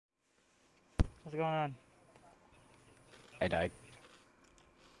What's going on? I died.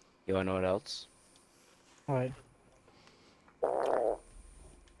 You wanna know what else? What?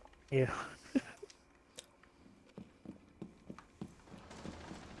 You.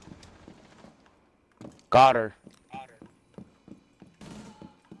 Got her. I'm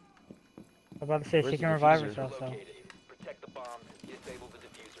about to say Where's she the can revive diffuser? herself, so. Protect the bombs. Disable the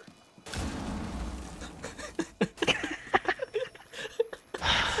diffuser.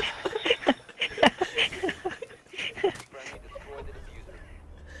 Friendly, destroy the diffuser.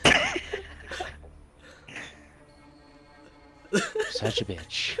 Such a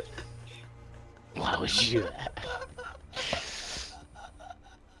bitch. Why would you do that?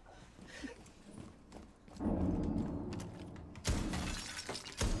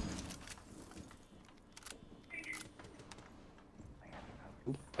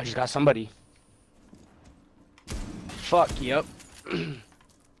 Oop, I just got somebody. Fuck, yep.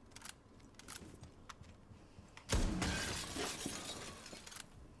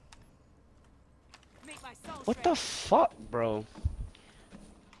 What the fuck, bro?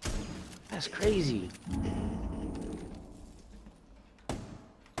 That's crazy.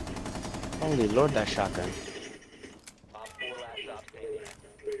 Holy lord, that shotgun.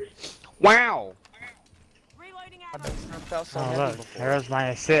 Wow! I've been snapped out so Oh heavy look, before. there's my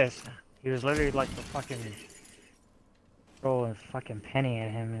assist. He was literally like the fucking throwing fucking penny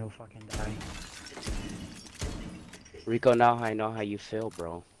at him and he'll fucking die. Rico, now I know how you feel,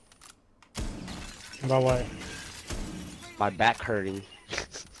 bro. About what? My back hurting.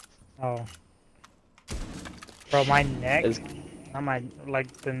 Oh. Bro, my neck, It's... not my,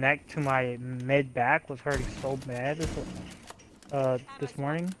 like the neck to my mid back was hurting so bad this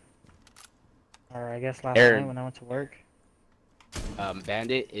morning. Or I guess last Aaron. night when I went to work.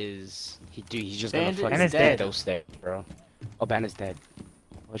 Bandit is... he's just Bandit gonna fucking is dead. dose there, bro. Oh, Bandit's dead.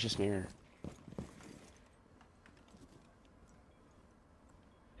 Oh, it's just mirror.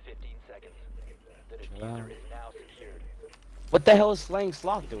 15 seconds. The diffuser is now secured. What the hell is Slaying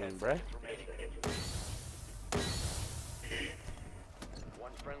Sloth doing, bruh?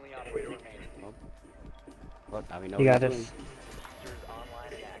 One friendly operator remaining. Well, now we know You what got he's this. doing. Diffuser is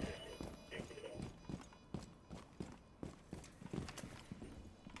online and active.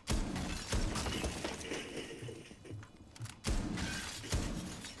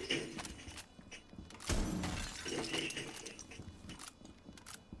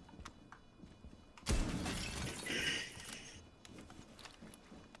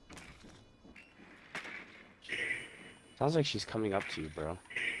 Sounds like she's coming up to you, bro.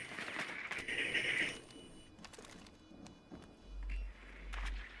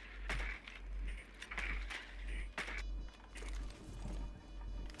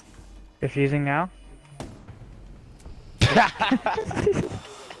 Diffusing now?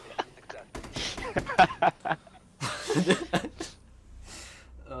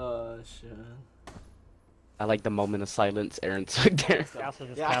 Oh shit. I like the moment of silence Aaron took there. The also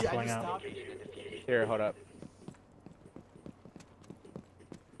just Yeah, canceling just out. stopped. Here, hold up.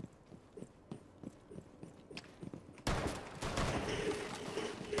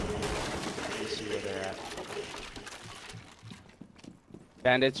 Let's see where they're at.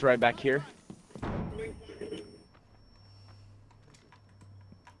 Bandits right back here.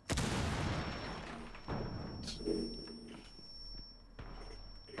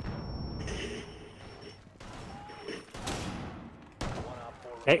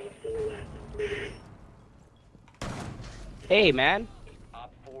 Hey, Hey, man.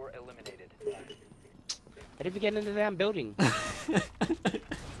 Op 4 eliminated. How did we get into the damn building?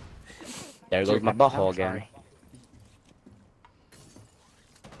 There goes my butthole again. sorry.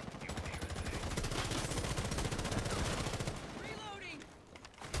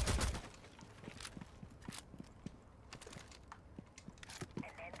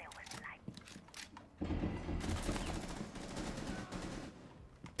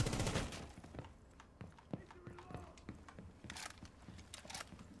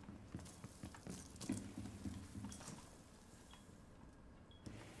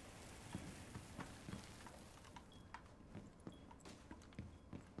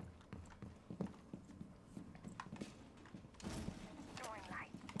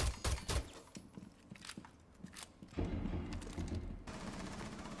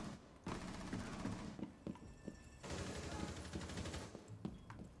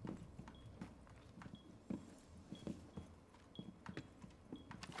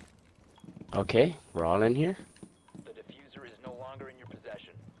 Okay, we're all in here. The diffuser is no longer in your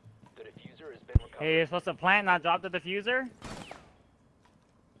possession. The diffuser has been recovered. Hey, you're supposed to plant, not drop the diffuser?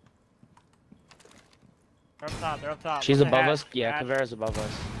 They're up top, they're up top. She's Look at above that. us. Yeah, Hatch. Caveira's above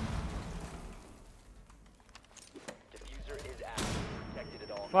us.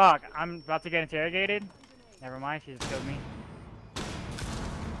 Fuck, I'm about to get interrogated. Never mind, she just killed me.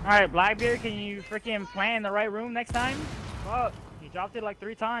 Alright, Blackbeard, can you freaking plant in the right room next time? Fuck, you dropped it like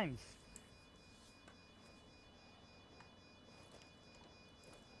 3 times.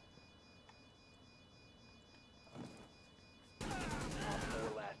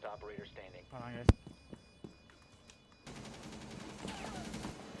 Last operator standing. Hold on, guys.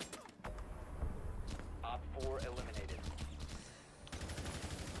 Op 4 eliminated.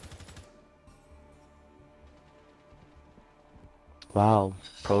 Wow,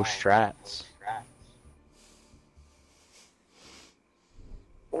 pro strats.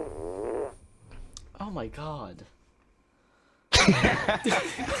 Oh my god.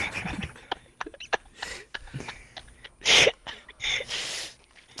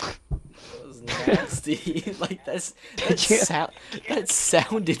 That was nasty. Like that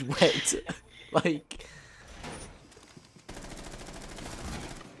sounded wet. Like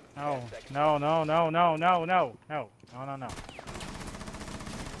No, no, no, no, no, no, no, no, no, no, no.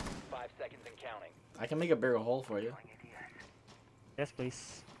 5 seconds and counting. I can make a bigger hole for you. Yes,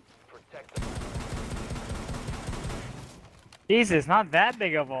 please. Protect the Jesus, not that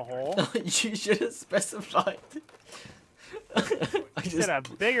big of a hole. You should have specified. I You said a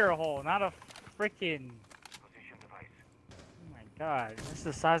bigger hole, not a freaking. Oh my god, this is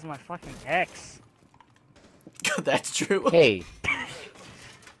the size of my fucking X. That's true. Hey,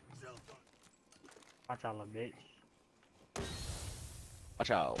 Watch out, little bitch.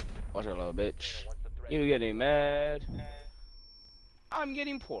 watch out, little bitch. once the threat You getting mad? I'm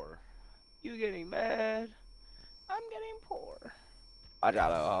getting poor. You getting mad? I'm getting poor. Watch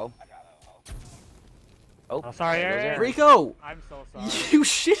out, little hoe. Oh, sorry, there goes Aaron. Rico, I'm so sorry. you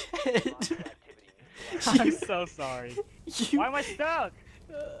shithead. activity I'm so sorry. You, Why am I stuck?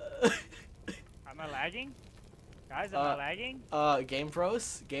 Am I lagging? Guys, am I lagging? Game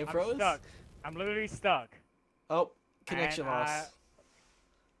froze. Game I'm froze. stuck. I'm literally stuck. Oh, connection And, loss.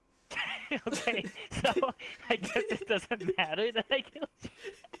 Okay, so I guess it doesn't matter that I killed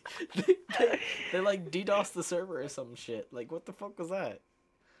you. they like DDoS the server or some shit. Like, what the fuck was that?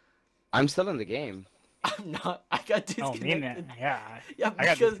 I'm still in the game. I'm not. I got Oh, disconnected. me and that. Yeah, Yeah, I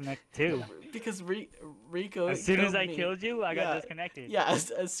got because disconnected too. because Rico. As soon as I me. killed you, I got Yeah. disconnected. Yeah,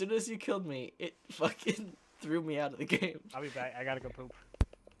 as soon as you killed me, it fucking threw me out of the game. I'll be back. I gotta go poop.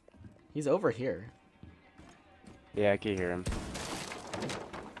 He's over here. Yeah, I can hear him.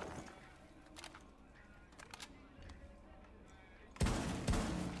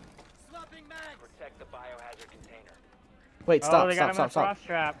 protect the biohazard container. Wait, Oh, stop, they got stop, him in a stop, stop. frost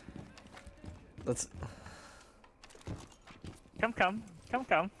trap. Let's. Come.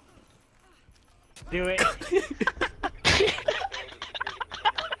 Do it.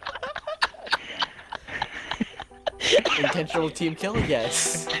 Intentional team kill,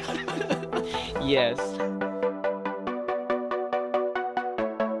 yes. Yes.